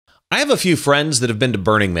I have a few friends that have been to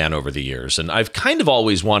Burning Man over the years, and I've kind of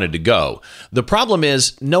always wanted to go. The problem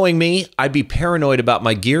is, knowing me, I'd be paranoid about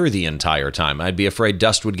my gear the entire time. I'd be afraid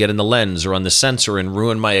dust would get in the lens or on the sensor and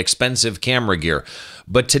ruin my expensive camera gear.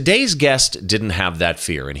 But today's guest didn't have that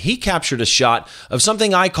fear, and he captured a shot of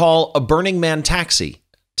something I call a Burning Man taxi.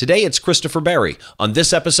 Today, it's Christopher Berry on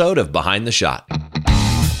this episode of Behind the Shot.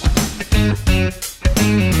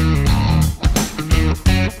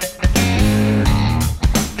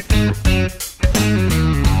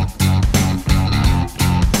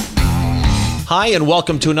 Hi, and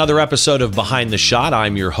welcome to another episode of Behind the Shot.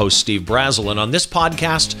 I'm your host, Steve Brazill, and on this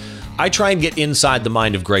podcast, I try and get inside the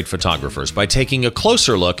mind of great photographers by taking a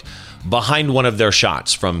closer look behind one of their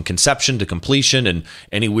shots, from conception to completion, and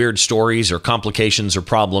any weird stories or complications or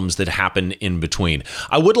problems that happen in between.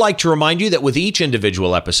 I would like to remind you that with each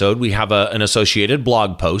individual episode, we have an associated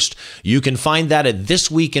blog post. You can find that at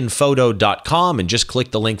thisweekinphoto.com and just click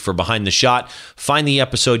the link for Behind the Shot. Find the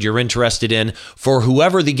episode you're interested in. For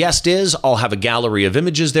whoever the guest is, I'll have a gallery of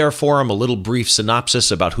images there for them, a little brief synopsis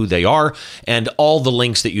about who they are, and all the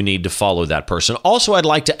links that you need to follow that person. Also, I'd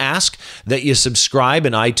like to ask that you subscribe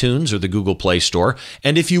in iTunes or the Google Play Store.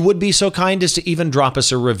 And if you would be so kind as to even drop us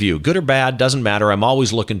a review, good or bad, doesn't matter. I'm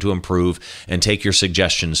always looking to improve and take your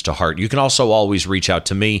suggestions to heart. You can also always reach out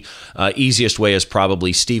to me. Easiest way is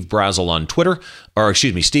probably Steve Brazill on Twitter,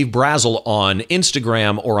 Steve Brazill on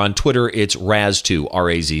Instagram, or on Twitter, it's Raz2,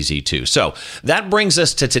 R-A-Z-Z-2. So that brings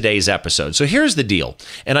us to today's episode. So here's the deal.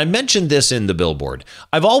 And I mentioned this in the billboard.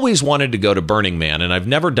 I've always wanted to go to Burning Man, and I've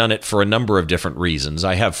never done it for a number of different reasons.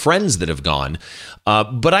 I have friends that have gone,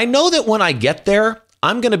 but I know that when I get there,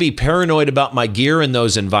 I'm going to be paranoid about my gear in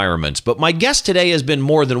those environments. But my guest today has been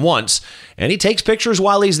more than once, and he takes pictures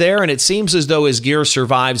while he's there, and it seems as though his gear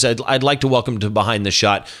survives. I'd like to welcome to Behind the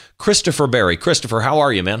Shot, Christopher Berry. Christopher, how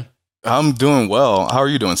are you, man? I'm doing well. How are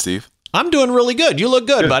you doing, Steve? I'm doing really good. You look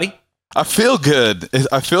good, buddy. I feel good.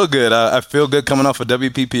 I feel good coming off of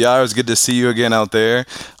WPPI. It was good to see you again out there.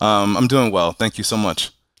 I'm doing well. Thank you so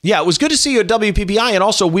much. Yeah, it was good to see you at WPPI, and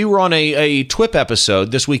also we were on a TWIP episode,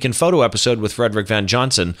 This Week in Photo episode with Frederick Van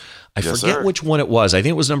Johnson. I forget which one it was. I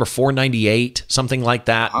think it was number 498, something like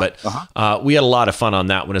that, but we had a lot of fun on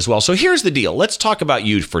that one as well. So here's the deal. Let's talk about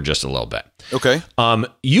you for just a little bit. Okay.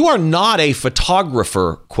 You are not a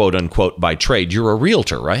photographer, quote unquote, by trade. You're a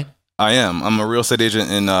realtor, right? I am. I'm a real estate agent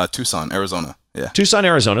in Tucson, Arizona. Yeah. Tucson,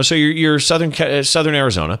 Arizona. So you're southern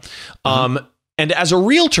Arizona. And as a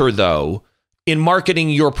realtor, though, in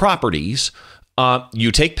marketing your properties,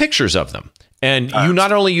 you take pictures of them. And you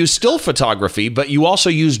not only use still photography, but you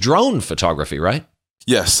also use drone photography, right?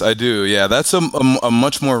 Yes, I do. Yeah, that's a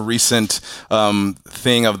much more recent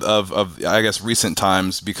thing of I guess recent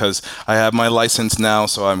times, because I have my license now,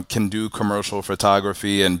 so I can do commercial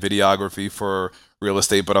photography and videography for real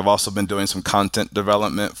estate, but I've also been doing some content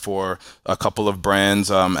development for a couple of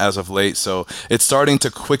brands as of late. So it's starting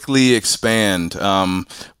to quickly expand.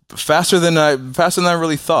 Faster than I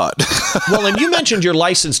really thought. Well, and you mentioned your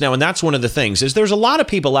license now, and that's one of the things, is there's a lot of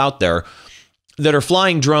people out there that are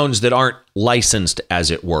flying drones that aren't licensed,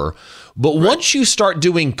 as it were. But once you start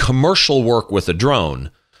doing commercial work with a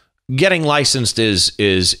drone, getting licensed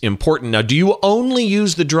is important. Now, do you only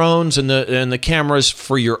use the drones and the cameras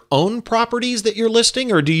for your own properties that you're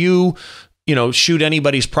listing, or do you shoot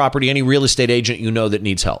anybody's property, any real estate agent that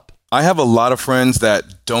needs help? I have a lot of friends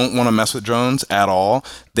that don't want to mess with drones at all.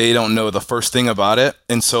 They don't know the first thing about it.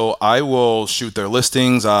 And so I will shoot their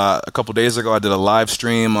listings. A couple days ago, I did a live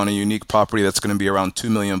stream on a unique property that's going to be around $2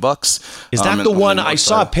 million. Is that the one? I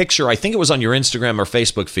saw a picture. I think it was on your Instagram or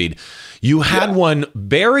Facebook feed. You had one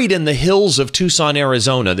buried in the hills of Tucson,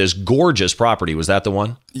 Arizona. This gorgeous property. Was that the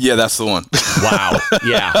one? Yeah, that's the one. Wow.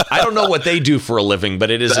 Yeah. I don't know what they do for a living, but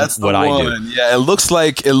it isn't what I do. Yeah, it looks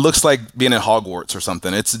like being at Hogwarts or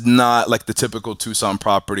something. It's not like the typical Tucson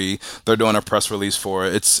property. They're doing a press release for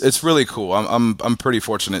it. It's really cool. I'm pretty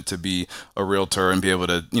fortunate to be a realtor and be able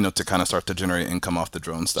to to kind of start to generate income off the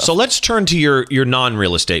drone stuff. So let's turn to your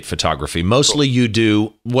non-real estate photography. Mostly you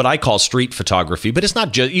do what I call street photography, but it's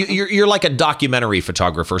not just you're like a documentary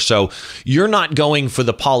photographer. So you're not going for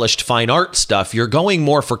the polished fine art stuff. You're going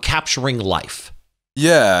more for capturing life.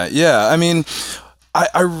 Yeah. I mean,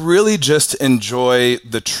 I really just enjoy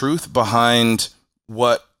the truth behind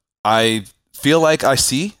what I feel like I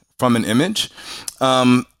see from an image.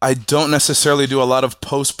 I don't necessarily do a lot of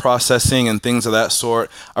post-processing and things of that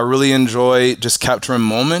sort. I really enjoy just capturing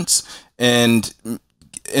moments and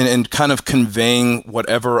kind of conveying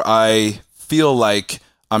whatever I feel like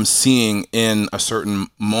I'm seeing in a certain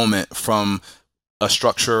moment from a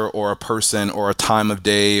structure or a person or a time of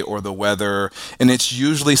day or the weather. And it's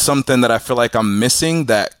usually something that I feel like I'm missing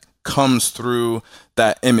that comes through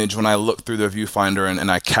that image when I look through the viewfinder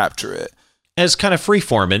and I capture it. As kind of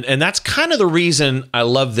freeform. And that's kind of the reason I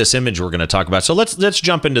love this image we're going to talk about. So let's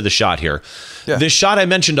jump into the shot here. Yeah. This shot I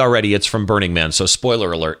mentioned already, it's from Burning Man. So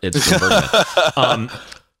spoiler alert, it's from Burning Man.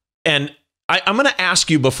 And I'm going to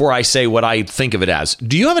ask you before I say what I think of it as.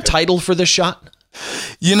 Do you have a title for this shot?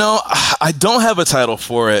 I don't have a title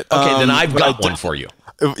for it. Okay, then I've got one for you.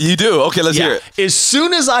 You do? Okay, let's hear it. As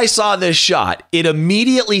soon as I saw this shot, it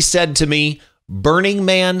immediately said to me, Burning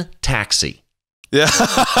Man Taxi. Yeah.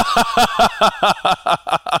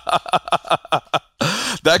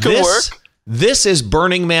 That could work. This is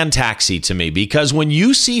Burning Man Taxi to me, because when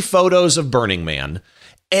you see photos of Burning Man,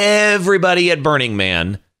 everybody at Burning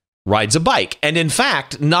Man rides a bike. And in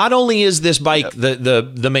fact, not only is this bike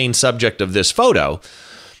the main subject of this photo,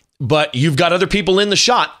 but you've got other people in the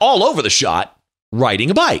shot, all over the shot,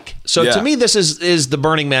 riding a bike. So to me, this is the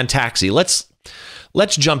Burning Man Taxi. Let's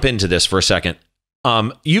jump into this for a second.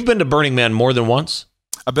 You've been to Burning Man more than once?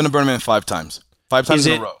 I've been to Burning Man 5 times. 5 times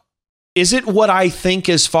in a row. Is it what I think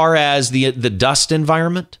as far as the dust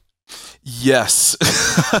environment? Yes.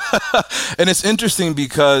 And it's interesting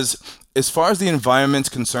because as far as the environment's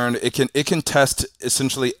concerned, it can test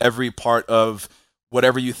essentially every part of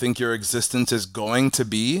whatever you think your existence is going to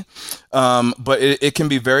be. But it can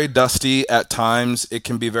be very dusty at times. It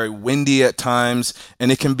can be very windy at times,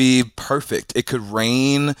 and it can be perfect. It could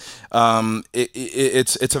rain.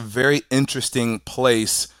 It's a very interesting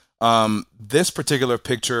place. This particular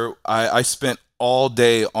picture, I spent all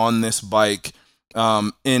day on this bike,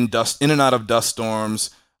 in and out of dust storms.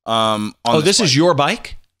 This is your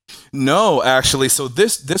bike? No, actually. So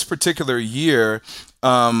this particular year,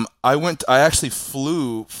 I actually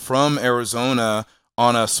flew from Arizona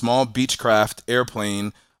on a small Beechcraft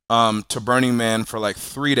airplane to Burning Man for like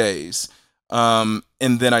 3 days. And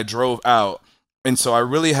then I drove out. And so I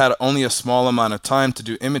really had only a small amount of time to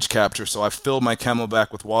do image capture. So I filled my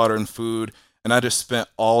Camelback with water and food, and I just spent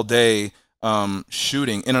all day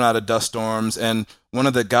shooting in and out of dust storms. And one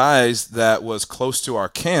of the guys that was close to our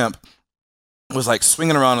camp was like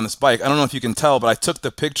swinging around on this bike. I don't know if you can tell, but I took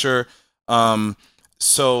the picture.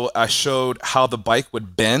 So I showed how the bike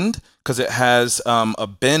would bend, because it has a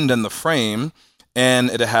bend in the frame and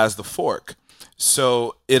it has the fork.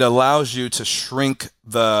 So it allows you to shrink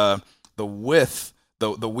the width,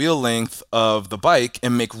 the wheel length of the bike,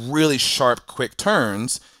 and make really sharp, quick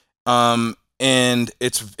turns. And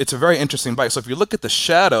it's a very interesting bike. So if you look at the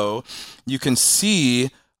shadow, you can see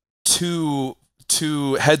two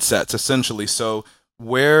headsets essentially. So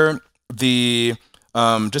where the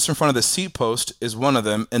just in front of the seat post is one of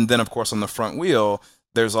them, and then of course on the front wheel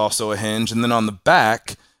there's also a hinge, and then on the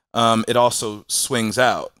back it also swings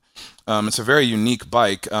out. It's a very unique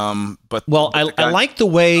bike. I like the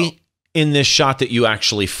way in this shot that you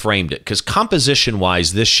actually framed it, because composition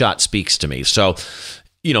wise this shot speaks to me. So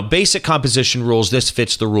basic composition rules, this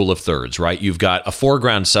fits the rule of thirds, right? You've got a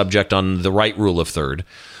foreground subject on the right rule of third.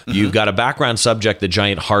 Mm-hmm. You've got a background subject, the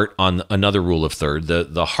giant heart, on another rule of third.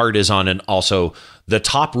 The heart is on also the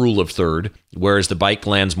top rule of third, whereas the bike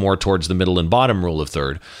lands more towards the middle and bottom rule of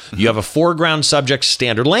third. Mm-hmm. You have a foreground subject,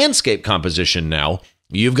 standard landscape composition now.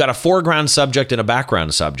 You've got a foreground subject and a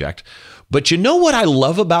background subject. But you know what I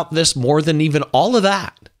love about this more than even all of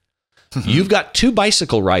that? Mm-hmm. You've got 2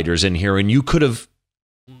 bicycle riders in here, and you could have,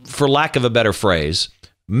 for lack of a better phrase,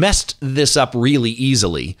 messed this up really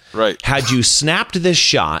easily. Right. Had you snapped this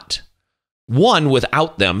shot, one,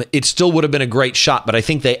 without them, it still would have been a great shot, but I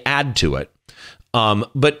think they add to it.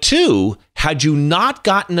 But 2, had you not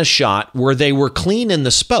gotten a shot where they were clean in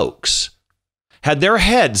the spokes, had their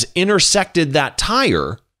heads intersected that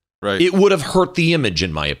tire, right, it would have hurt the image,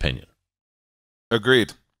 in my opinion.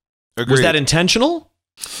 Agreed. Was that intentional?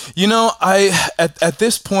 At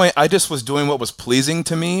this point, I just was doing what was pleasing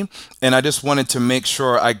to me, and I just wanted to make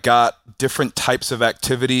sure I got different types of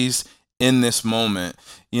activities in this moment,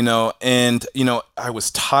 I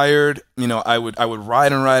was tired, I would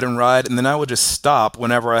ride and ride and ride, and then I would just stop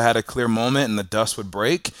whenever I had a clear moment and the dust would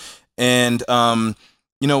break. And,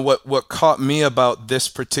 what caught me about this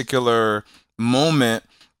particular moment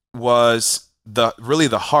was the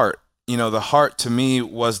heart. The heart to me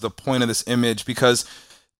was the point of this image, because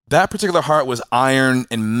that particular heart was iron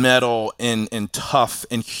and metal and tough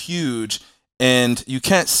and huge, and you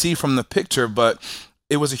can't see from the picture, but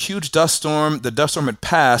it was a huge dust storm. The dust storm had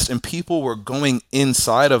passed, and people were going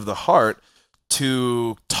inside of the heart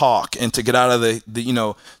to talk and to get out of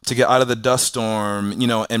to get out of the dust storm,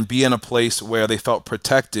 and be in a place where they felt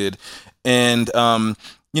protected. And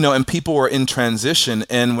and people were in transition.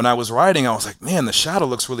 And when I was riding, I was like, man, the shadow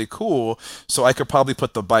looks really cool. So I could probably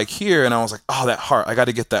put the bike here. And I was like, oh, that heart, I got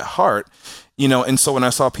to get that heart, And so when I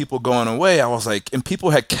saw people going away, I was like, and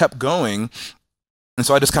people had kept going. And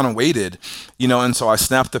so I just kind of waited, and so I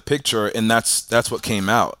snapped the picture, and that's what came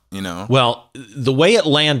out, Well, the way it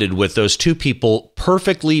landed with those two people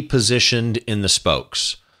perfectly positioned in the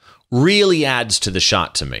spokes really adds to the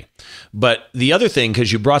shot to me. But the other thing,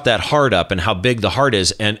 because you brought that heart up and how big the heart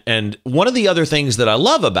is, and one of the other things that I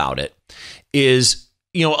love about it is,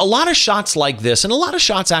 a lot of shots like this, and a lot of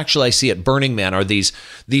shots actually I see at Burning Man are these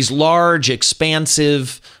large,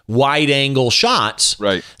 expansive, wide-angle shots.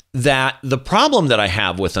 Right. That the problem that I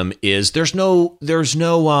have with them is there's no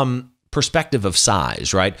perspective of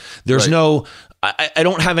size, right? There's no, I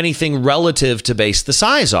don't have anything relative to base the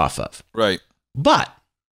size off of. Right. But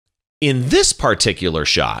in this particular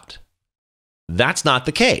shot, that's not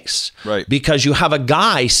the case. Right. Because you have a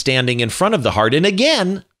guy standing in front of the heart, and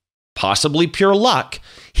again, possibly pure luck,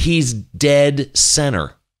 he's dead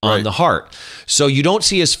center on the heart. So you don't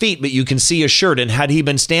see his feet, but you can see his shirt. And had he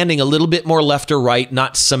been standing a little bit more left or right,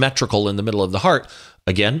 not symmetrical in the middle of the heart,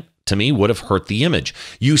 again, to me, would have hurt the image.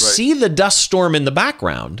 You see the dust storm in the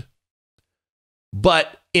background,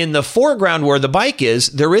 but in the foreground where the bike is,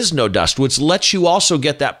 there is no dust, which lets you also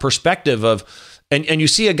get that perspective of, and you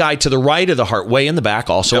see a guy to the right of the heart, way in the back,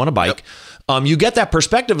 also on a bike. You get that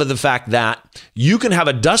perspective of the fact that you can have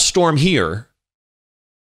a dust storm here,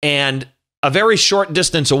 and a very short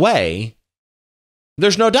distance away,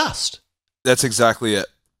 there's no dust. That's exactly it.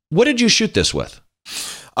 What did you shoot this with?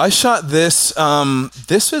 I shot this.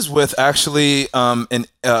 This is with actually a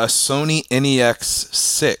Sony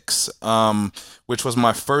NEX6, which was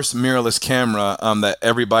my first mirrorless camera that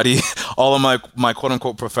everybody, all of my quote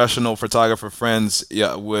unquote professional photographer friends,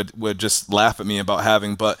 would just laugh at me about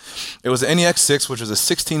having. But it was an NEX6, which is a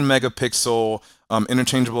 16 megapixel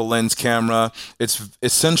interchangeable lens camera. It's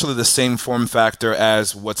essentially the same form factor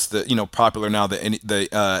as what's the popular now, the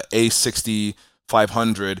A60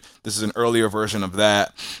 500. This is an earlier version of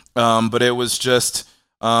that, but it was just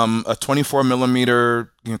a 24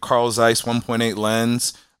 millimeter Carl Zeiss 1.8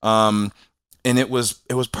 lens, and it was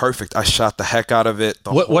perfect. I shot the heck out of it.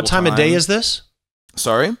 What time of day is this?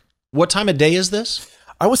 Sorry? What time of day is this?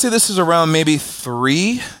 I would say this is around maybe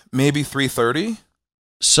 3:30.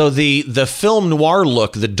 So the film noir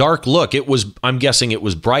look, the dark look, I'm guessing it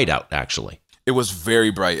was bright out, actually. It was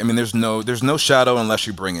very bright. I mean, there's no shadow unless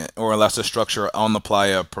you bring it, or unless the structure on the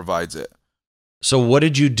playa provides it. So what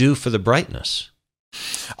did you do for the brightness?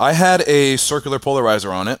 I had a circular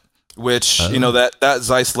polarizer on it, which, that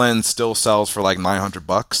Zeiss lens still sells for like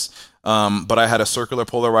 $900. But I had a circular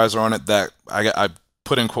polarizer on it that I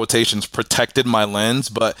put in quotations, protected my lens.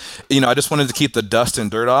 But, I just wanted to keep the dust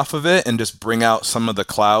and dirt off of it and just bring out some of the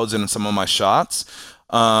clouds in some of my shots.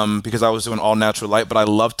 Because I was doing all natural light, but I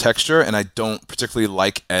love texture and I don't particularly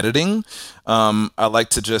like editing. I like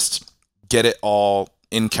to just get it all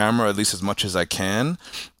in camera, at least as much as I can.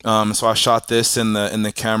 So I shot this in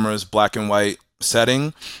the camera's black and white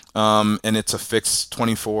setting, and it's a fixed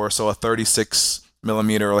 24, so a 36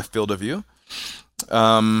 millimeter field of view.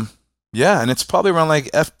 And it's probably around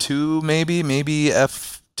like f2, maybe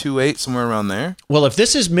f2.8, somewhere around there. Well, if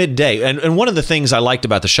this is midday, and one of the things I liked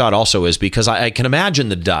about the shot also is because I can imagine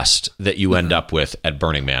the dust that you end up with at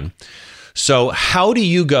Burning Man. So how do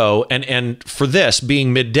you go, and for this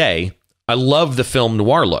being midday, I love the film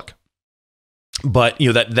noir look, but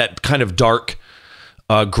that kind of dark,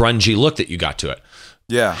 grungy look that you got to it.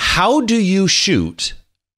 Yeah. How do you shoot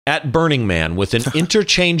at Burning Man with an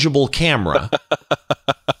interchangeable camera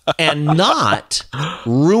and not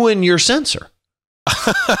ruin your sensor?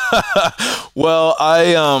 Well,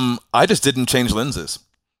 I just didn't change lenses.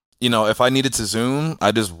 If I needed to zoom,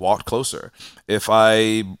 I just walked closer. If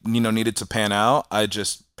I needed to pan out, I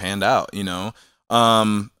just panned out.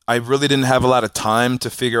 I really didn't have a lot of time to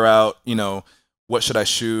figure out what should I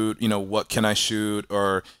shoot, what can I shoot,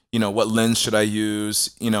 or what lens should I use.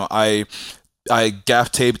 I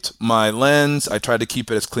gaff taped my lens. I tried to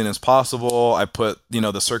keep it as clean as possible. I put,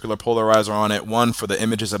 the circular polarizer on it, one, for the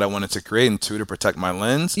images that I wanted to create, and two, to protect my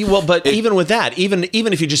lens. Well, but even with that, even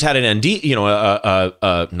if you just had an ND,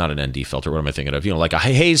 not an ND filter, what am I thinking of? Like a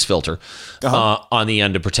haze filter on the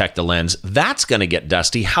end to protect the lens, that's going to get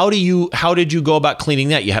dusty. How did you go about cleaning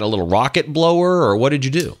that? You had a little rocket blower, or what did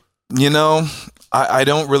you do? I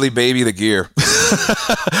don't really baby the gear.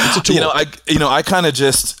 It's a tool. I kind of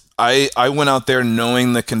just... I went out there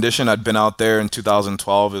knowing the condition. I'd been out there in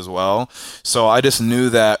 2012 as well. So I just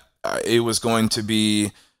knew that it was going to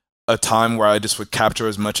be a time where I just would capture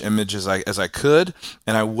as much image as I could,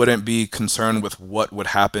 and I wouldn't be concerned with what would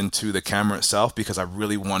happen to the camera itself, because I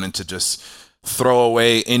really wanted to just throw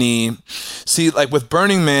away any. See, like with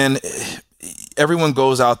Burning Man, everyone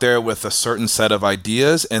goes out there with a certain set of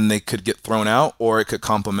ideas, and they could get thrown out, or it could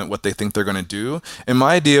complement what they think they're going to do. And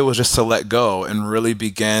my idea was just to let go and really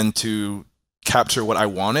begin to capture what I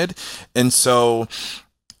wanted. And so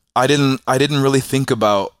I didn't really think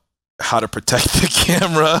about how to protect the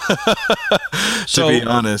camera, to be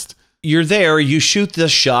honest. You're there, you shoot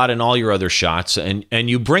this shot and all your other shots, and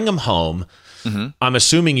you bring them home. Mm-hmm. I'm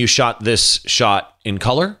assuming you shot this shot in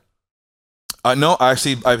color? No,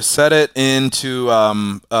 actually, I've set it into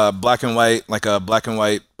black and white, like a black and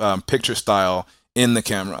white picture style in the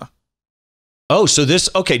camera. Oh, so this,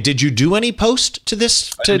 okay, did you do any post to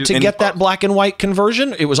this to get that black and white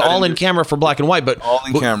conversion? It was all in camera for black and white, but... All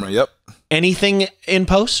in camera, yep. Anything in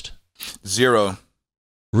post? Zero.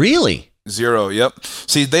 Really? Zero. Yep.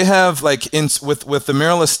 See, they have like with the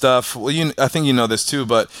mirrorless stuff. Well, I think you know this too,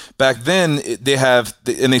 but back then they have,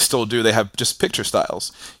 and they still do. They have just picture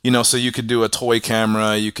styles. So you could do a toy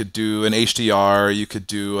camera, you could do an HDR, you could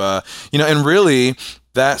do, and really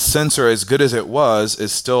that sensor, as good as it was,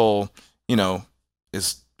 is still,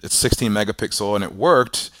 it's 16 megapixel and it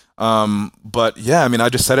worked. But yeah, I mean, I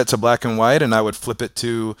just set it to black and white, and I would flip it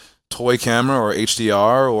to toy camera or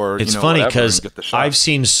HDR or it's funny because I've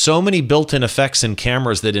seen so many built-in effects in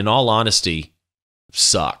cameras that in all honesty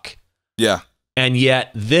suck. Yeah. And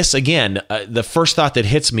yet this, again, the first thought that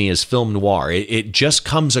hits me is film noir. It just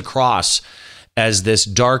comes across as this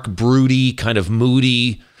dark, broody, kind of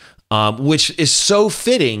moody, which is so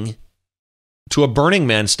fitting to a Burning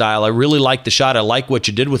Man style. I really like the shot. I like what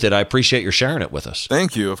you did with it. I appreciate your sharing it with us.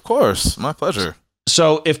 Thank you. Of course. My pleasure.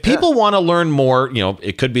 So if people want to learn more,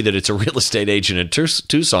 it could be that it's a real estate agent in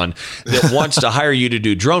Tucson that wants to hire you to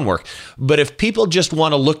do drone work. But if people just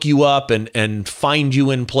want to look you up and find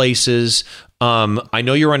you in places, I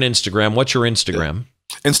know you're on Instagram. What's your Instagram?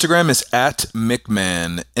 Instagram is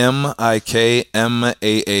 @Mikmaan, MIKMAAN.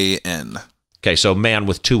 Okay, so man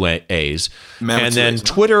with two A's. And then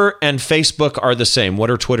Twitter and Facebook are the same.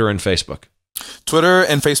 What are Twitter and Facebook? Twitter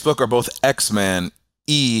and Facebook are both Xman,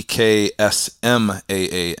 EKSMAAN.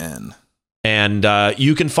 And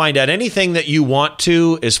you can find out anything that you want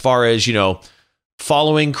to as far as,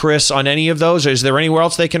 following Chris on any of those. Is there anywhere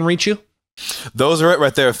else they can reach you? Those are it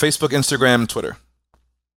right there. Facebook, Instagram, Twitter.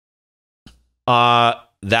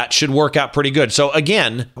 That should work out pretty good. So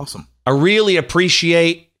again, awesome. I really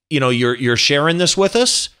appreciate you're sharing this with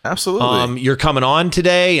us. Absolutely. You're coming on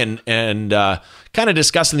today and kind of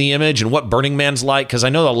discussing the image and what Burning Man's like, because I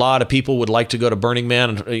know a lot of people would like to go to Burning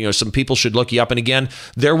Man. Some people should look you up. And again,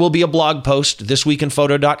 there will be a blog post,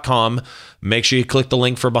 thisweekinphoto.com. Make sure you click the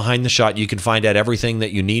link for Behind the Shot. You can find out everything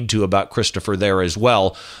that you need to about Christopher there as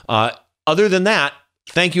well. Other than that,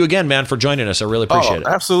 thank you again, man, for joining us. I really appreciate it.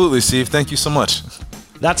 Absolutely, Steve. Thank you so much.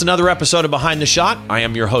 That's another episode of Behind the Shot. I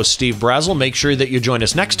am your host, Steve Brazill. Make sure that you join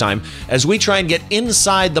us next time as we try and get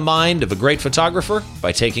inside the mind of a great photographer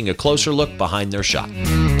by taking a closer look behind their shot.